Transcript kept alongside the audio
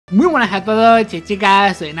Muy buenas a todos,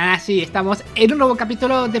 chicas, soy Nanashy y estamos en un nuevo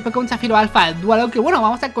capítulo de Pokémon Zafiro Alpha DualLocke. Bueno,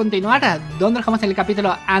 vamos a continuar donde dejamos en el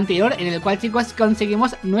capítulo anterior, en el cual, chicos,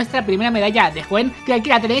 conseguimos nuestra primera medalla de Juego, que aquí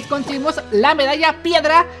la tenéis, conseguimos la medalla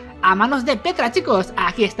piedra a manos de Petra, chicos.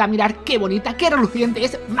 Aquí está, mirad qué bonita, qué reluciente,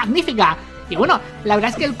 es magnífica. Y bueno, la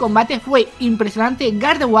verdad es que el combate fue impresionante.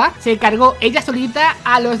 Gardevoir se cargó ella solita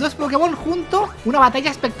a los dos Pokémon junto. Una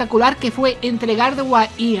batalla espectacular que fue entre Gardevoir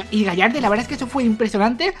y Gallarde. La verdad es que eso fue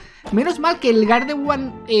impresionante. Menos mal que el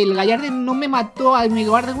Gallarde no me mató a mi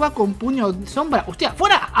Gardevoir con puño de sombra. ¡Hostia,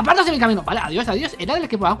 fuera! ¡Apartaos de mi camino! Vale, adiós, adiós. Era del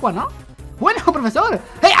equipo Aqua, ¿no? Bueno, profesor.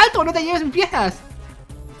 ¡Hey, alto! ¡No te lleves mis piezas!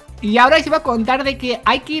 Y ahora os iba a contar de que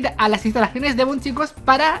hay que ir a las instalaciones de Devon, chicos,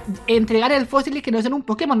 para entregar el fósil y que nos den un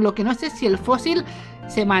Pokémon. Lo que no sé si el fósil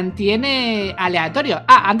se mantiene aleatorio.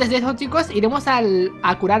 Antes de eso, chicos, iremos a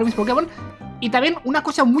curar mis Pokémon. Y también una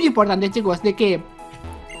cosa muy importante, chicos, de que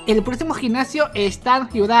el próximo gimnasio está en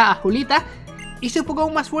Ciudad Azulita y su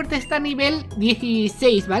Pokémon más fuerte está a nivel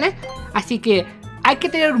 16, ¿vale? Así que hay que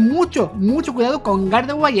tener mucho cuidado con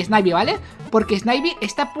Gardevoir y Snivy, ¿vale? Porque Snivy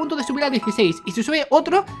está a punto de subir al 16 y si sube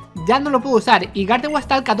otro ya no lo puedo usar. Y Gardevoir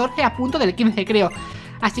está al 14 a punto del 15, creo.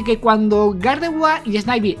 Así que cuando Gardevoir y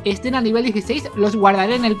Snivy estén a nivel 16 los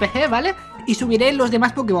guardaré en el PC, ¿vale? Y subiré los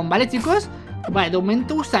demás Pokémon, ¿vale, chicos? Vale, de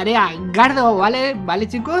momento usaré a Gardevoir, ¿vale,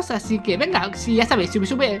 chicos? Así que venga, si ya sabéis, si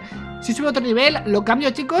sube otro nivel lo cambio,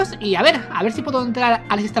 chicos. Y a ver si puedo entrar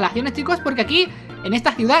a las instalaciones, chicos, porque aquí en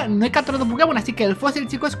esta ciudad no he capturado Pokémon, así que el fósil,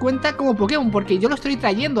 chicos, cuenta como Pokémon, porque yo lo estoy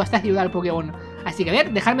trayendo a esta ciudad al Pokémon. Así que a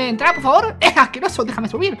ver, dejadme entrar, por favor. ¡Asqueroso! Déjame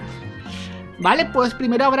subir. Vale, pues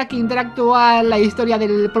primero habrá que interactuar la historia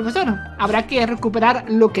del profesor. Habrá que recuperar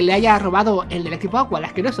lo que le haya robado el del equipo Aqua, el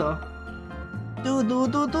asqueroso.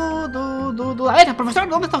 A ver, profesor,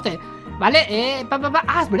 ¿dónde está usted? Vale, es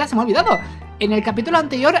verdad, se me ha olvidado. En el capítulo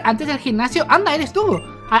anterior, antes del gimnasio, anda, eres tú.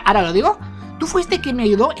 Ahora lo digo. Tú fuiste quien me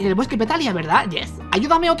ayudó en el bosque Petalia, ¿verdad? Yes.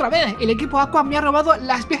 Ayúdame otra vez. El equipo Aqua me ha robado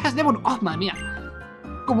las piezas de Devon. Oh, madre mía.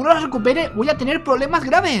 Como no las recupere, voy a tener problemas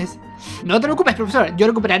graves. No te preocupes, profesor. Yo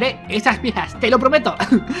recuperaré esas piezas. Te lo prometo.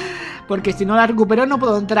 Porque si no las recupero, no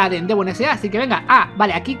puedo entrar en Devon S.A. Así que venga.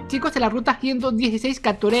 Vale. Aquí, chicos, en la ruta 116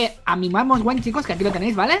 capturé a mi Mammoth One, chicos. Que aquí lo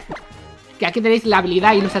tenéis, ¿vale? Que aquí tenéis la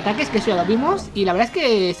habilidad y los ataques, que eso ya lo vimos. Y la verdad es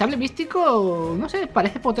que sable místico, no sé,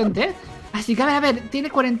 parece potente, ¿eh? Así que a ver, tiene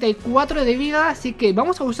 44 de vida. Así que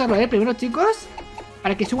vamos a usarlo, primero, chicos,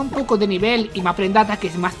 para que suba un poco de nivel y me aprenda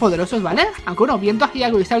ataques más poderosos, ¿vale? Aunque bueno, viendo así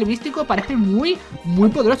algo de sable místico, parecen muy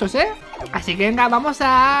poderosos, ¿eh? Así que venga, vamos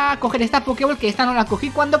a coger esta Pokéball, que esta no la cogí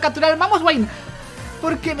cuando capturé al Mammoth Wayne.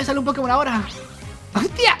 ¿Por qué me sale un Pokémon ahora?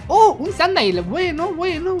 ¡Hostia! ¡Oh! Un Sandile. Bueno.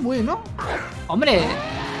 Hombre,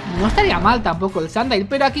 no estaría mal tampoco el Sandile,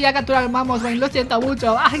 pero aquí ya captura al Mammoth Wayne, lo siento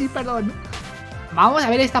mucho. ¡Ay, perdón! Vamos a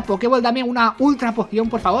ver esta Pokéball, dame una ultra poción,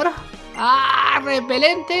 por favor.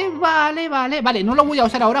 Repelente, vale, no lo voy a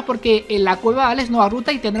usar ahora porque en la cueva, ¿vale? Es nueva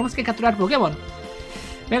ruta y tendremos que capturar Pokémon.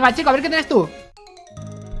 Venga, chicos, a ver qué tienes tú.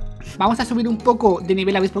 Vamos a subir un poco de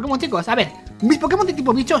nivel a mis Pokémon, chicos. A ver, mis Pokémon de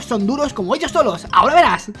tipo bicho son duros como ellos solos. Ahora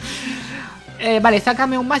verás. Vale,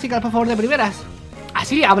 sácame un Magikarp, por favor, de primeras.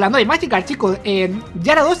 Así, hablando de Magikarp, chicos,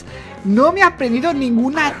 Yara 2 no me ha aprendido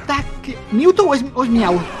ningún ataque. ¿Mewtwo o es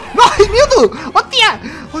Meow? ¡No, es Mewtwo! ¡Hostia!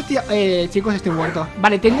 Chicos, estoy muerto.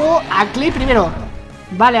 Vale, tengo a Clay primero.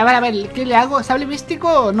 Vale, a ver, ¿qué le hago? ¿Sable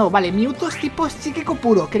místico? No, vale, Mewtwo es tipo psíquico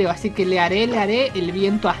puro, creo. Así que le haré el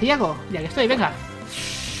viento a ciego. Ya que estoy, venga.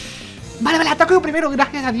 Vale, ataco yo primero,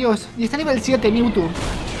 gracias a Dios. Y está a nivel 7, Mewtwo.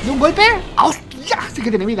 ¿De un golpe? ¡Hostia! Sí que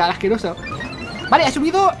tiene vida, asqueroso. Vale, ha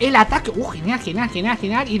subido el ataque.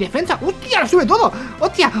 Genial. Y defensa. ¡Hostia! Lo sube todo.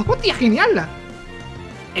 ¡Hostia! Genial.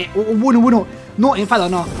 Bueno. No, enfado,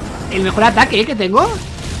 no. El mejor ataque que tengo.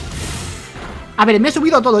 A ver, me he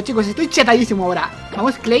subido todo, chicos. Estoy chetadísimo ahora.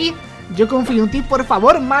 Vamos, Clay. Yo confío en ti, por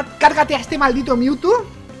favor. Matt, cárgate a este maldito Mewtwo.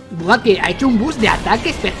 Buah, que ha hecho un boost de ataque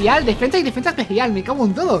especial, defensa y defensa especial. Me cago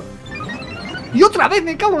en todo. Y otra vez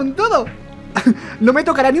me cago en todo. No me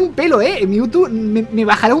tocará ni un pelo, Mewtwo me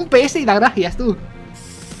bajará un PS y da gracias, tú.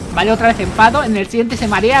 Vale, otra vez enfado. En el siguiente se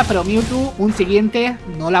marea, pero Mewtwo, un siguiente,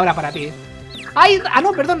 no la habrá para ti. ¡Ay!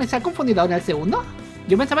 No, perdón, se ha confundido en el segundo.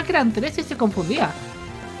 Yo pensaba que eran 3 y se confundía.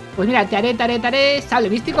 Pues mira, te haré sable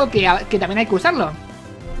místico, que también hay que usarlo.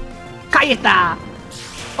 ¡Ahí está!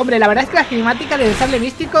 Hombre, la verdad es que la cinemática del sable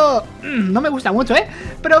místico no me gusta mucho,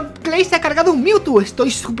 pero Clay se ha cargado un Mewtwo.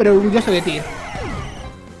 Estoy súper orgulloso de ti.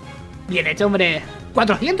 Bien hecho, hombre.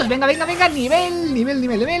 400, venga. Nivel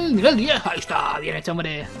 10. Ahí está, bien hecho,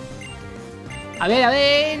 hombre. A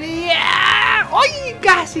ver. ¡Yeah! ¡Ay!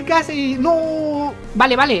 Casi. No.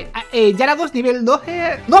 Vale. Yara 2, nivel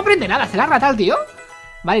 12. No aprende nada, se la ha ratado, tío.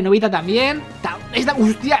 Vale, Novita también. Esta,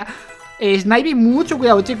 hostia. Snivy, mucho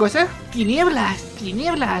cuidado, chicos, Tinieblas,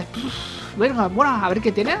 tinieblas. Bueno, a ver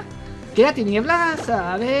qué tiene. Queda tinieblas,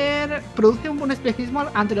 a ver... Produce un buen espejismo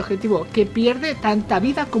ante el objetivo, que pierde tanta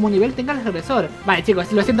vida como nivel tenga el agresor. Vale,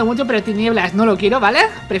 chicos, lo siento mucho, pero tinieblas no lo quiero, ¿vale?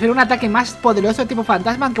 Prefiero un ataque más poderoso tipo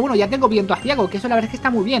fantasma, aunque bueno, ya tengo viento a ciego, que eso la verdad es que está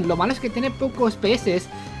muy bien. Lo malo es que tiene pocos PS.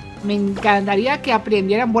 Me encantaría que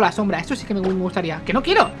aprendieran bola sombra, eso sí que me gustaría. ¡Que no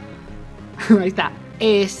quiero! Ahí está.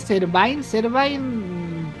 Servine...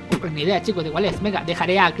 Pues ni idea, chicos, de igual es. Venga,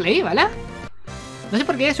 dejaré a Clay, ¿vale? No sé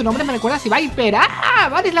por qué su nombre me recuerda a Viper. ¡Ah!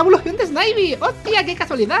 Vale, es la evolución de Snivy. ¡Hostia, qué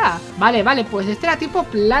casualidad! Vale, pues este era tipo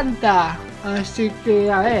planta. Así que,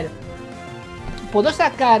 a ver. Puedo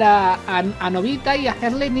sacar a Novita y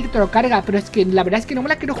hacerle nitrocarga, pero es que la verdad es que no me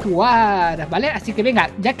la quiero jugar, ¿vale? Así que venga,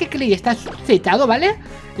 ya que Clay está setado, ¿vale?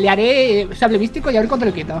 Le haré sable místico y a ver cuánto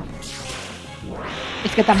le quito.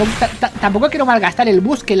 Es que tampoco quiero malgastar el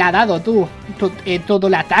boost que le ha dado tú. Todo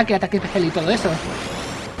el ataque especial y todo eso.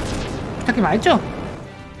 ¿Esto qué me ha hecho?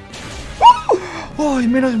 ¡Ay,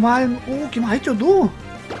 menos mal! ¿Qué me ha hecho tú?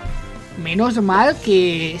 Menos mal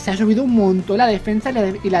que se ha subido un montón la defensa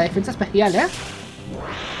y la defensa especial, ¿Eso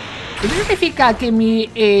significa que mi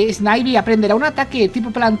Snivy aprenderá un ataque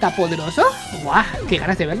tipo planta poderoso? ¡Guau! ¡Qué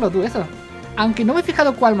ganas de verlo tú eso! Aunque no me he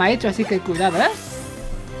fijado cuál me ha hecho, así que cuidado,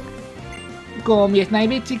 Como mi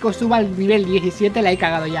Snivy, chicos, suba al nivel 17, la he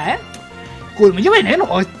cagado ya, Colmillo veneno,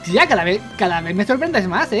 hostia, cada vez me sorprendes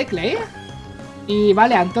más, Clay. Y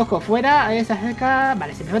vale, antojo fuera, esa cerca.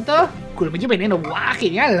 Vale, se me meto. Colmillo veneno, guau,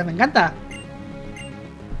 genial, me encanta.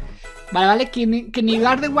 Vale, que ni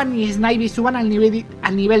Gardewan ni Snivy suban al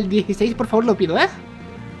nivel 16, por favor, lo pido,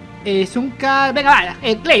 Es un cal... Venga,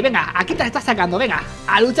 vale, Clay, venga, aquí te la estás sacando, venga,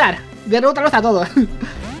 a luchar. Derrótalos a todos.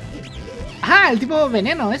 Ah, el tipo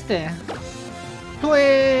veneno este.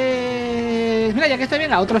 Pues... Mira, ya que estoy,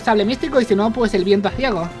 venga, otro sable místico y si no, pues el viento a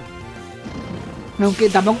ciego. Aunque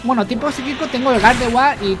tampoco... Bueno, tipo psíquico tengo el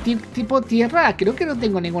Gardewa y tipo tierra. Creo que no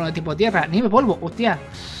tengo ninguno de tipo tierra. Nieve polvo, hostia.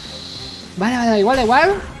 Vale,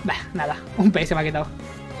 igual. Bah, nada, un PS me ha quitado.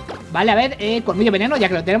 Vale, a ver, colmillo veneno, ya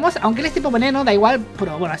que lo tenemos. Aunque él es tipo veneno, da igual,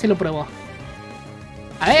 pero bueno, así lo pruebo.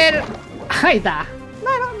 A ver... Ahí está.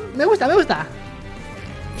 Bueno, me gusta.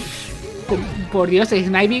 Por Dios,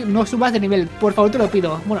 Snivy, no subas de nivel, por favor te lo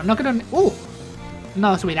pido. Bueno, no creo...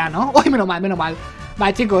 No subirá, ¿no? Uy, menos mal.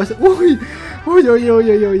 Vale, chicos. Uy.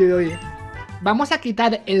 Vamos a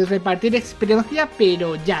quitar el repartir experiencia,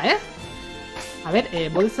 pero ya, A ver,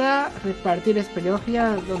 bolsa, repartir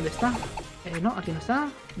experiencia, ¿dónde está? No, aquí no está.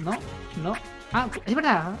 No. Ah, es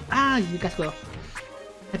verdad. Ay, mi casco.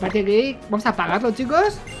 Repartir aquí. Vamos a apagarlo,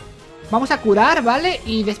 chicos. Vamos a curar, ¿vale?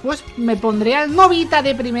 Y después me pondré al Novita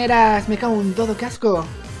de primeras. Me cago en todo, qué asco.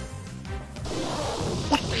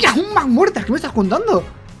 ¡Hostia! ¡Un Magmortar! ¿Qué me estás contando?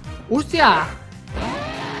 ¡Hostia!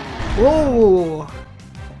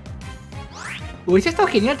 Hubiese estado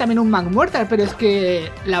genial también un Magmortar, pero es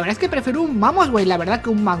que la verdad es que prefiero un Mamoswine, la verdad, que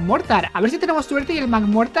un Magmortar. A ver si tenemos suerte y el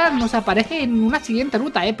Magmortar nos aparece en una siguiente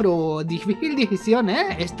ruta, pero difícil decisión,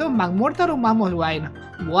 ¿Esto, Magmortar o Mamoswine?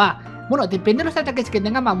 Buah. Bueno, depende de los ataques que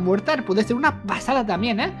tenga Magmortar, puede ser una pasada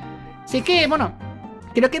también, Sé que, bueno,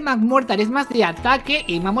 creo que Magmortar es más de ataque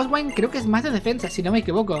y Mamoswine creo que es más de defensa, si no me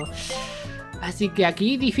equivoco. Así que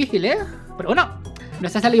aquí difícil, Pero bueno,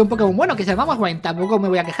 nos ha salido un Pokémon bueno, que es el Mamoswine, tampoco me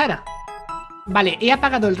voy a quejar. Vale, he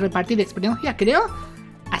apagado el repartir de experiencia, creo.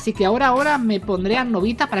 Así que ahora me pondré a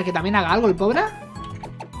Novita para que también haga algo el pobre.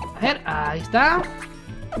 A ver, ahí está.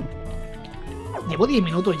 Llevo 10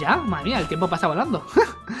 minutos ya, madre mía, el tiempo pasa volando.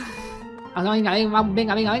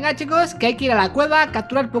 Venga, chicos, que hay que ir a la cueva,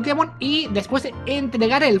 capturar Pokémon y después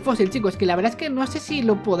entregar el fósil, chicos, que la verdad es que no sé si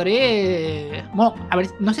lo podré... Bueno, a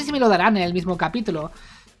ver, no sé si me lo darán en el mismo capítulo,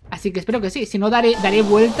 así que espero que sí. Si no, daré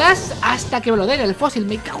vueltas hasta que me lo den el fósil.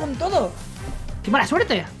 Me cago en todo. ¡Qué mala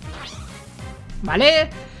suerte! Vale.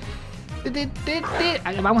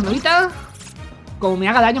 Vamos, Novita. Como me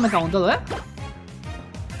haga daño me cago en todo,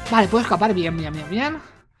 Vale, puedo escapar, bien.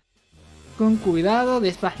 Con cuidado,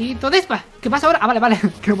 despacito, ¿Qué pasa ahora? Ah, vale,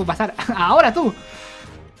 que no puedo pasar. Ahora tú.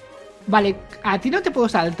 Vale, a ti no te puedo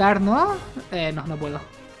saltar, ¿no? No puedo.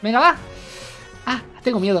 Venga, va. Ah,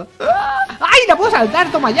 tengo miedo. ¡Ay, la puedo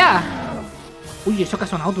saltar! ¡Toma ya! Uy, ¿eso que ha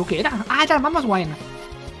sonado tú? ¿Qué era? Ah, ya, vamos, Wayne.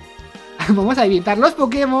 Vamos a evitar los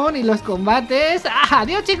Pokémon y los combates. ¡Ah,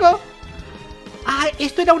 adiós, chicos! Ah,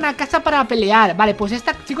 esto era una casa para pelear. Vale, pues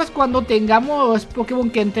esta, chicos, cuando tengamos Pokémon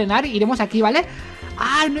que entrenar, iremos aquí, ¿vale?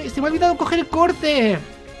 ¡Ah! No, se me ha olvidado coger el corte.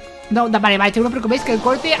 No, vale, chicos, no os preocupéis que el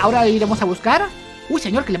corte ahora lo iremos a buscar. Uy,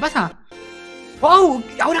 señor, ¿qué le pasa? ¡Oh!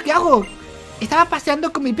 ¿Ahora qué hago? Estaba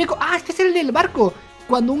paseando con mi Peco. ¡Ah! Este es el del barco.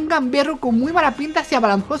 cuando un gamberro con muy mala pinta se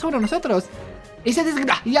abalanzó sobre nosotros. Ese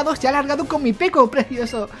desgraciado se ha alargado con mi Peco,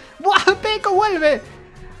 precioso. ¡Buah, Peco, vuelve!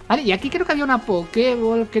 Vale, y aquí creo que había una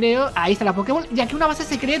Pokéball, creo. Ahí está la Pokéball. Y aquí una base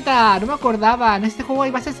secreta. No me acordaba. En este juego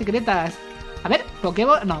hay bases secretas. A ver,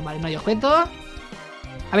 Pokéball. No, vale, no hay objeto.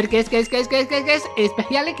 A ver, ¿qué es?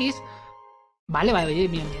 Especial X. Vale,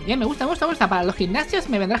 bien. Me gusta. Para los gimnasios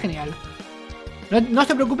me vendrá genial. No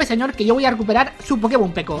se preocupe, señor, que yo voy a recuperar su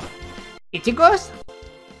Pokémon Peco. Y chicos,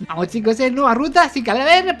 vamos chicos, es nueva ruta. Así que a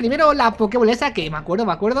ver, primero la Pokéball esa, que me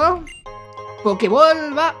acuerdo.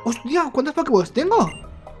 Pokéball va... ¡Hostia! ¿Cuántos Pokéballs tengo?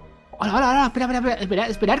 Hola,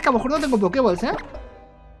 esperar que a lo mejor no tengo Pokéballs, ¿eh?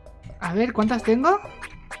 A ver, ¿cuántas tengo?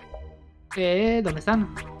 ¿Dónde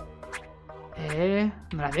están?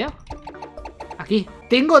 No las veo. Aquí,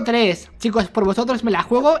 tengo 3. Chicos, por vosotros me la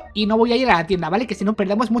juego y no voy a ir a la tienda, ¿vale? Que si no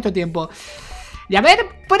perdemos mucho tiempo. Y a ver,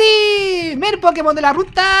 primer Pokémon de la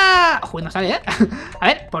ruta. Uy, no sale, ¿eh? A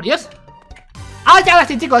ver, por Dios. Ahora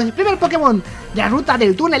sí, chicos, el primer Pokémon de la ruta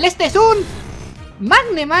del túnel. Este es un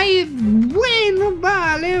Magnemite. Bueno,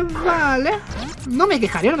 vale. No me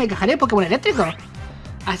quejaré, Pokémon eléctrico.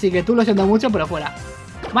 Así que tú lo siento mucho, pero fuera.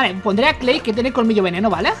 Vale, pondré a Clay, que tiene colmillo veneno,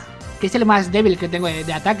 ¿vale? Que es el más débil que tengo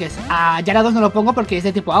de ataques. A Gyarados no lo pongo porque es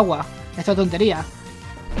de tipo agua. Esa tontería.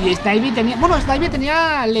 Y Snivy tenía... Bueno, Snivy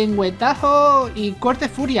tenía lengüetazo y corte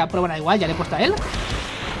furia. Pero bueno, igual, ya le he puesto a él.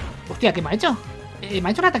 Hostia, ¿qué me ha hecho? ¿Me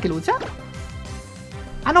ha hecho un ataque lucha?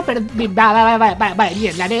 Ah, no, pero... Vale,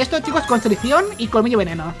 bien. Le haré esto, chicos, constricción y colmillo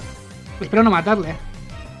veneno. Espero no matarle.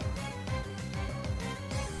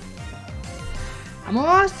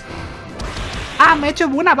 Vamos. Ah, me ha hecho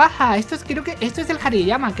buena baja. Creo que esto es el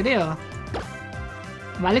Hariyama, creo.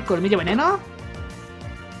 Vale, colmillo veneno.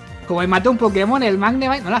 Como me mata un Pokémon, el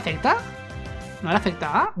Magnemite. ¿No le afecta? ¿No le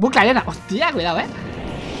afecta? Bucle arena. Hostia, cuidado,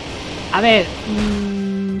 A ver,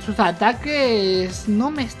 sus ataques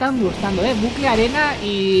no me están gustando, Bucle arena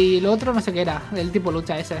y lo otro no sé qué era. El tipo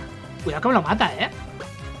lucha ese. Cuidado que me lo mata,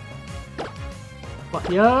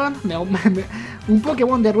 Poción. Un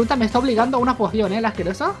Pokémon de ruta me está obligando a una poción, el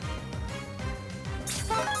asqueroso.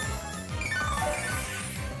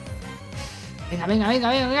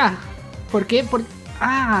 Venga. ¿Por qué?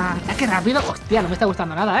 Ah, ataque rápido. Hostia, no me está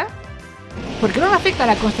gustando nada, ¿Por qué no le afecta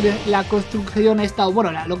la construcción esta? O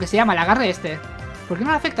bueno, lo que se llama el agarre este. ¿Por qué no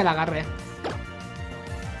le afecta el agarre?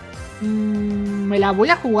 Me la voy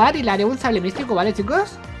a jugar y le haré un sable místico, ¿vale,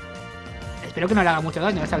 chicos? Espero que no le haga mucho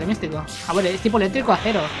daño el sable místico. Ah, bueno, es tipo eléctrico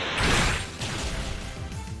acero.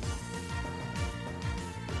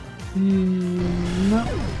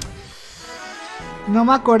 No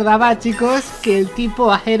me acordaba, chicos, que el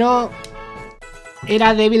tipo acero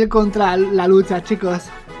era débil contra la lucha, chicos.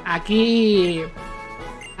 Aquí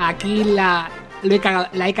la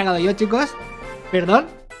he cagado yo, chicos. Perdón.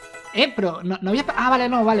 Pero no había... Ah, vale,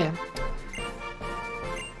 no, vale.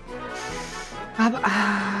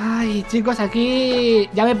 Ay, chicos, aquí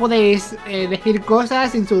ya me podéis decir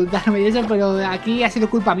cosas, insultarme y eso, pero aquí ha sido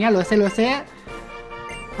culpa mía, lo sé.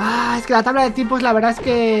 Ah, es que la tabla de tipos, la verdad es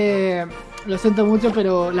que... Lo siento mucho,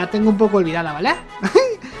 pero la tengo un poco olvidada, ¿vale?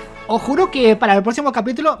 Os juro que para el próximo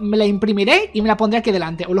capítulo me la imprimiré y me la pondré aquí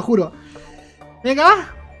delante, os lo juro. Venga,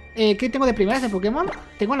 va. ¿Qué tengo de primeras de Pokémon?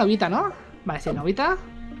 Tengo a Novita, ¿no? Vale, sí, Novita.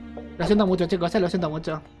 Lo siento mucho, chicos, lo siento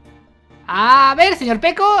mucho. A ver, señor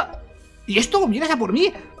Peco. ¿Y esto? ¿Vienes a por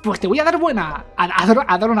mí? Pues te voy a dar buena.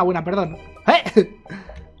 A dar una buena, perdón.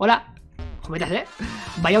 Hola. Jovetas,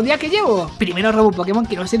 Vaya un día que llevo. Primero robo un Pokémon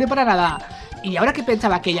que no sirve para nada. Y ahora que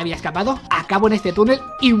pensaba que ya había escapado, acabo en este túnel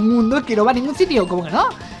inmundo que no va a ningún sitio, ¿cómo que no?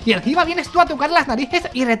 Y encima vienes tú a tocar las narices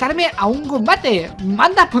y retarme a un combate.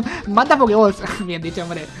 Manda Pokéballs. Bien dicho,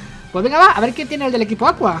 hombre. Pues venga, va, a ver qué tiene el del equipo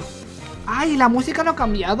Aqua. Ay, ¿la música no ha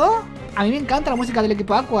cambiado? A mí me encanta la música del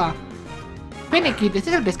equipo Aqua. Penekit,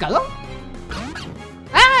 ¿este es el pescado?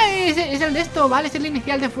 ¡Ah! Es el de esto, vale, es el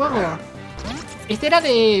inicial de fuego. ¿Este era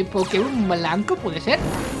de Pokémon blanco, puede ser?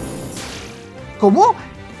 ¿Cómo?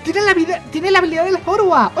 Tiene la habilidad del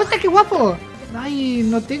Zorua. ¡Hostia, qué guapo! Ay,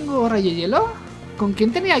 ¿no tengo rayo hielo? ¿Con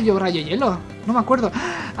quién tenía yo rayo hielo? No me acuerdo.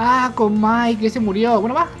 Ah, con Mike, que se murió.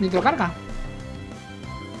 Bueno, va, nitro carga.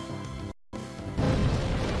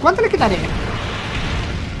 ¿Cuánto le quitaré?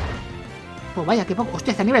 Pues vaya, qué poco.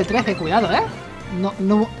 Hostia, está a nivel 13, cuidado,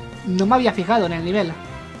 No me había fijado en el nivel.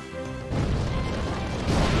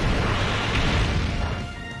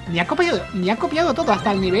 Me ha copiado todo,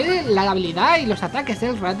 hasta el nivel, la habilidad y los ataques,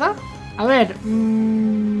 el rata. A ver,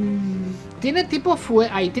 tiene tipo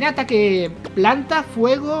fuego. Ahí, tiene ataque planta,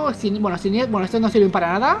 fuego, bueno, estos no sirven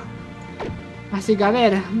para nada. Así que a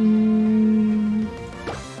ver,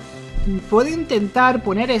 Puedo intentar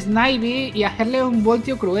poner Snivy y hacerle un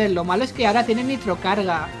voltio cruel. Lo malo es que ahora tiene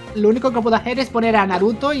nitrocarga. Lo único que puedo hacer es poner a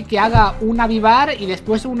Naruto y que haga un avivar y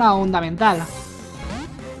después una onda mental.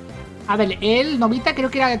 A ver, el Novita creo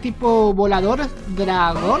que era de tipo volador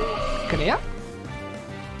dragón, creo.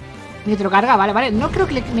 Nitrocarga, vale. No creo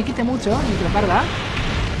que me quite mucho nitrocarga.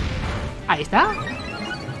 Ahí está.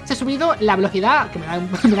 Se ha subido la velocidad, que me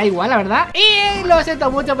da igual, la verdad. Y lo siento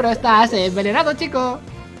mucho, pero estás envenenado, chico.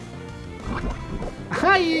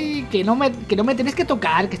 Ay, que no me tenéis que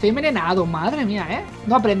tocar, que estoy envenenado, madre mía,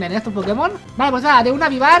 No aprenden estos Pokémon. Vale, pues nada, de un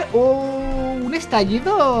avivar o un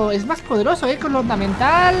estallido es más poderoso, con lo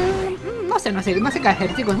ornamental. No sé qué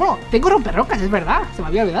hacer, chicos. Bueno, tengo romperrocas, es verdad, se me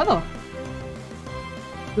había olvidado.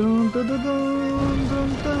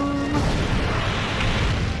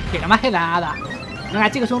 Que no me hace nada. Venga,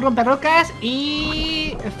 chicos, un romperrocas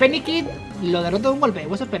y Fennekin lo derroto de un golpe,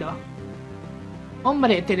 eso espero.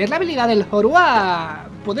 Hombre, tener la habilidad del Jorua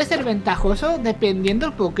puede ser ventajoso dependiendo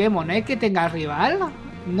del Pokémon, que tenga el rival.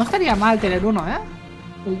 No estaría mal tener uno,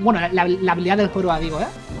 Bueno, la habilidad del Jorua, digo,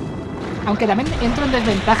 Aunque también entro en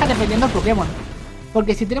desventaja dependiendo del Pokémon.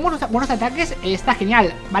 Porque si tenemos buenos ataques, está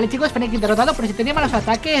genial. Vale, chicos, Fennekin derrotado, pero si tiene malos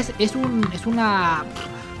ataques, es una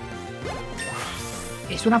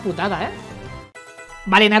putada,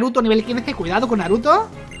 Vale, Naruto nivel 15, cuidado con Naruto.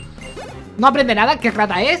 No aprende nada, qué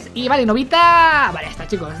rata es. Y vale, Novita. Vale, está,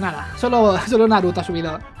 chicos, nada. Solo Naruto ha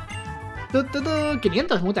subido.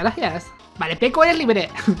 500, muchas gracias. Vale, Peco, eres libre.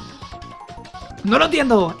 No lo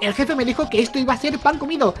entiendo. El jefe me dijo que esto iba a ser pan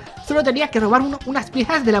comido. Solo tenía que robar unas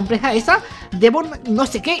piezas de la empresa esa, Devon no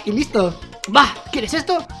sé qué, y listo. Va, ¿quieres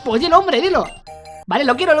esto? Pues dilo, hombre, dilo. Vale,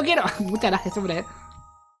 lo quiero. Muchas gracias, hombre.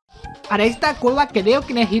 Para esta cueva creo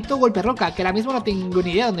que necesito golpe roca, que ahora mismo no tengo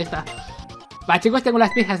ni idea dónde está. Vale, chicos, tengo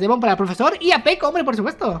las piezas de Devon para el profesor y a Peco, hombre, por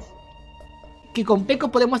supuesto. Que con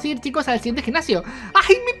Peco podemos ir, chicos, al siguiente gimnasio.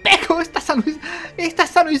 ¡Ay, mi Peco! ¿Estás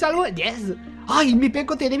sano y salvo? ¡Yes! ¡Ay, mi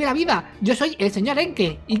Peco te debe la vida! Yo soy el señor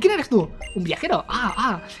Enke. ¿Y quién eres tú? ¿Un viajero?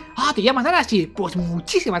 ¿Te llamas Nanashy? Pues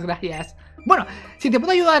muchísimas gracias. Bueno, si te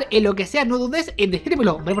puedo ayudar en lo que sea, no dudes en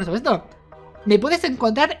decírmelo, hombre, por supuesto. Me puedes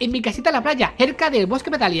encontrar en mi casita en la playa, cerca del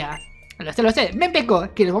bosque Petalia. Lo sé. Ven, Peco,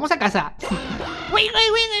 que nos vamos a casa. ¡Uy!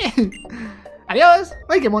 ¡Adiós!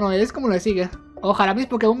 ¡Ay, qué mono es! ¿Cómo lo sigue? Ojalá mis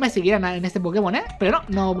Pokémon me siguieran en este Pokémon, Pero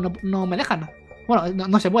no me dejan. Bueno,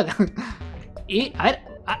 no se puede. Y, a ver...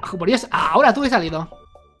 por Dios, ahora tú he salido.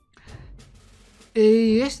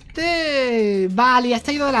 Vale, ya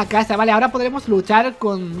se ha ido de la casa. Vale, ahora podremos luchar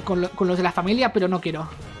con los de la familia, pero no quiero.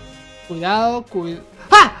 Cuidado.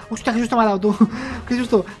 ¡Ah! ¡Hostia, qué susto me ha dado tú! ¡Qué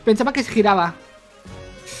susto! Pensaba que se giraba.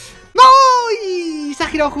 ¡No! ¡Y se ha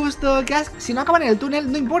girado justo! ¡Qué asco! Si no acaban en el túnel,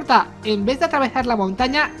 no importa. En vez de atravesar la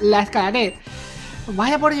montaña, la escalaré.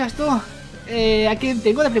 Vaya por Dios, tú. Aquí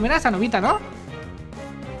tengo de primera esa Novita, ¿no?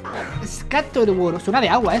 Scatterbur. Suena de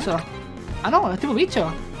agua eso. No, es tipo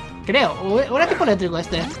bicho. Creo. O era tipo eléctrico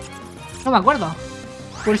este. No me acuerdo.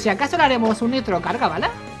 Por si acaso le haremos un nitrocarga, ¿vale?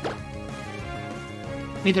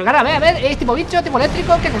 Nitrocarga, a ver, es tipo bicho, tipo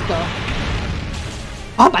eléctrico. ¿Qué es esto?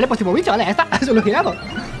 Vale, pues tipo bicho, vale, ya está. Solucionado.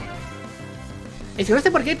 Es que no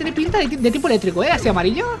sé por qué tiene pinta de tipo eléctrico, así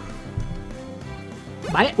amarillo.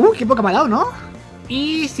 Vale, qué poca me ha dado, ¿no?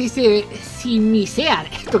 Y si misear,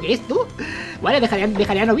 ¿esto qué es tú? Vale,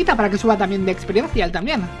 dejaría a Novita para que suba también de experiencia él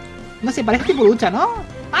también. No sé, parece tipo lucha, ¿no?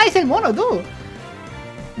 Es el mono, tú.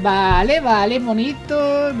 Vale, bonito.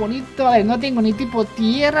 A ver, no tengo ni tipo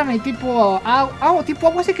tierra, ni tipo agua. Tipo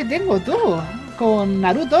agua sí que tengo, tú. Con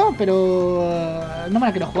Naruto, pero no me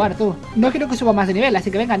la quiero jugar, tú. No quiero que suba más de nivel, así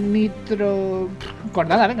que venga, nitro...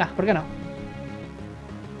 Cordada, venga, ¿por qué no?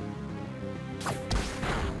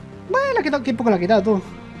 Bueno, qué poco la he quitado, tú.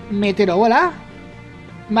 Meteorobola.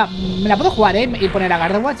 Me la puedo jugar, y poner a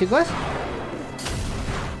Gardevoir, chicos.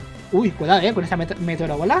 Uy, cuidado, con esa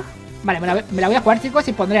meteorobola. Vale, me la voy a jugar, chicos,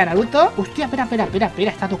 y pondré a Naruto. Hostia, espera,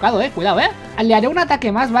 está tocado, cuidado, Le haré un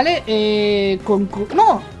ataque más, ¿vale?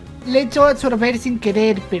 ¡No! Le he hecho absorber sin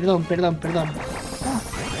querer, perdón.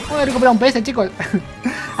 He recuperado un PS, chicos.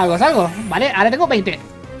 Algo es algo, ¿vale? Ahora tengo 20.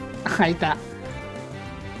 Ahí está.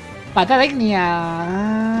 Patada ignia.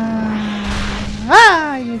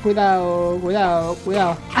 ¡Ay! Cuidado.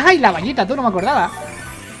 ¡Ay, la vallita, tú! No me acordaba.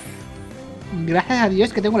 Gracias a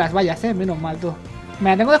Dios que tengo las vallas, menos mal, tú.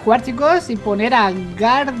 Me la tengo de jugar, chicos, y poner a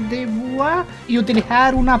Gardevoir y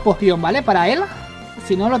utilizar una poción, ¿vale? Para él.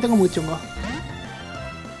 Si no, lo tengo muy chungo.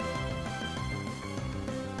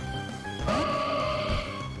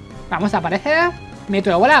 Vamos, aparece.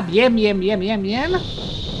 Meteorobola, bien.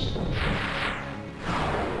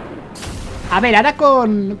 A ver, ahora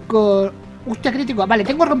con Hostia, crítico. Vale,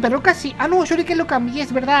 tengo romperrocas, sí. Ah, no, Shuriken lo cambié,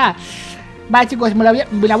 es verdad. Vale, chicos, me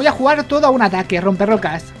la voy a jugar todo a un ataque,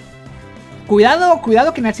 romperrocas. Cuidado,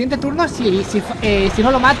 cuidado, que en el siguiente turno, si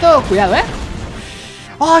no lo mato, cuidado,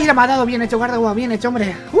 ¡Ay, la ha matado! Bien hecho, Gardevoir, bien hecho,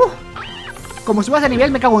 hombre. Como subas de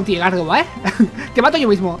nivel, me cago en ti, Gardevoir, Te mato yo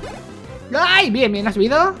mismo. ¡Ay! Bien, bien, ¿has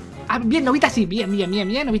subido? Ah, bien, Novita sí, bien,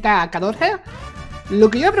 Novita 14.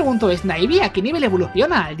 Lo que yo me pregunto es, ¿Naive a qué nivel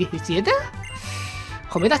evoluciona? ¿El 17?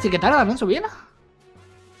 Jometa, sí que tarda, ¿no? En subir.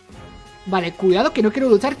 Vale, cuidado que no quiero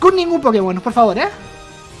luchar con ningún Pokémon, por favor,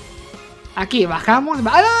 Aquí, bajamos.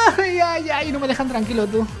 ¡Ay, ay, ay! No me dejan tranquilo,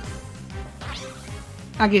 tú.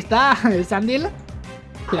 Aquí está el Sandil.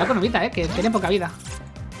 Cuidado con Novita, que tiene poca vida.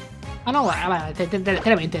 Ah, no, vale,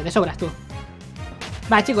 tiene 20, de sobras, tú.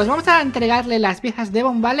 Vale, chicos, vamos a entregarle las piezas de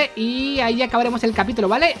Bon, ¿vale? Y ahí acabaremos el capítulo,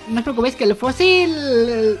 ¿vale? No os preocupéis que el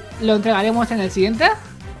fósil lo entregaremos en el siguiente.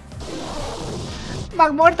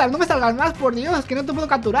 Magmortal, no me salgas más, por Dios, que no te puedo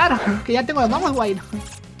capturar. Que ya tengo los Magmos, guay.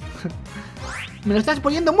 Me lo estás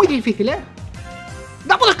poniendo muy difícil,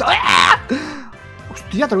 ¡No puedo escalar!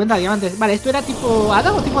 Hostia, tormenta de diamantes. Vale, ¿esto era tipo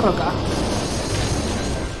hada o tipo roca?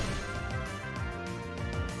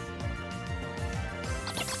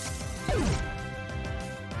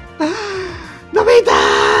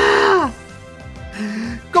 ¡Novita!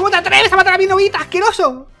 ¿Cómo te atreves a matar a mi Novita,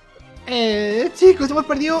 asqueroso? Chicos, hemos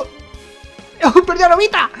perdido a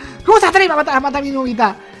Novita. ¿Cómo se atreve a matar a mi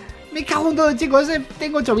Novita? Me cago en todo, chicos,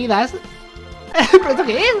 tengo 8 vidas. ¿Pero esto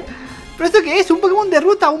qué es? ¿Pero esto qué es? Un Pokémon de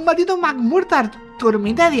ruta, un maldito Magmortar.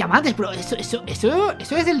 Tormenta de diamantes, pero eso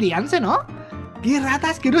es el Dianse, ¿no? ¡Qué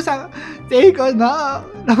rata asquerosa! Chicos, no.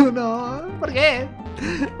 ¿Por qué?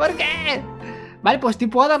 ¿Por qué? Vale, pues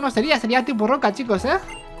tipo hada no sería tipo roca, chicos,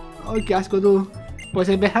 ¡Ay, qué asco, tú! Pues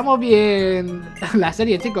empezamos bien la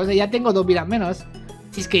serie, chicos, ya tengo 2 vidas menos.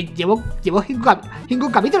 Si es que llevo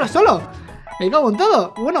 5 capítulos solo. Me cago en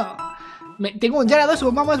todo. Bueno, tengo un Gyarados,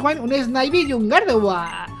 un Mamoswine, un Snivy y un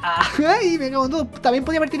Gardevoir. Ay, me cago en todo. También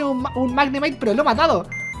podría haber tenido un Magnemite, pero lo he matado.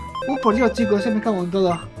 Por Dios, chicos, me cago en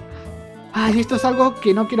todo. Ay, esto es algo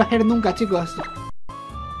que no quiero hacer nunca, chicos.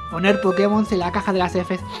 Poner Pokémon en la caja de las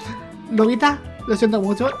Fs. Novita, lo siento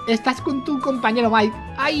mucho. Estás con tu compañero Mike.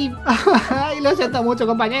 Ay, lo siento mucho,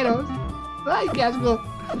 compañeros. Ay, qué asco.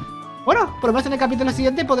 Bueno, por lo menos en el capítulo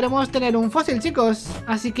siguiente podremos tener un fósil, chicos.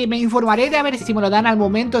 Así que me informaré de a ver si me lo dan al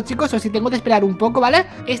momento, chicos, o si tengo que esperar un poco, ¿vale?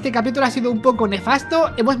 Este capítulo ha sido un poco nefasto.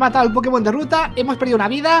 Hemos matado al Pokémon de ruta, hemos perdido una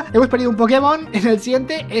vida, hemos perdido un Pokémon. En el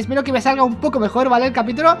siguiente espero que me salga un poco mejor, ¿vale? El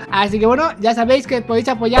capítulo. Así que bueno, ya sabéis que podéis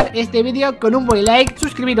apoyar este vídeo con un buen like,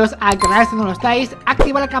 suscribiros al canal si no lo estáis,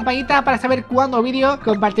 activar la campanita para saber cuándo vídeo,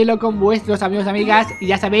 compartirlo con vuestros amigos y amigas. Y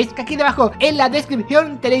ya sabéis que aquí debajo en la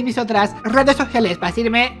descripción tenéis mis otras redes sociales para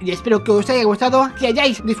seguirme. Y espero que os haya gustado, que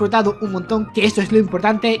hayáis disfrutado un montón, que eso es lo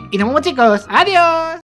importante. Y nos vemos, chicos. ¡Adiós!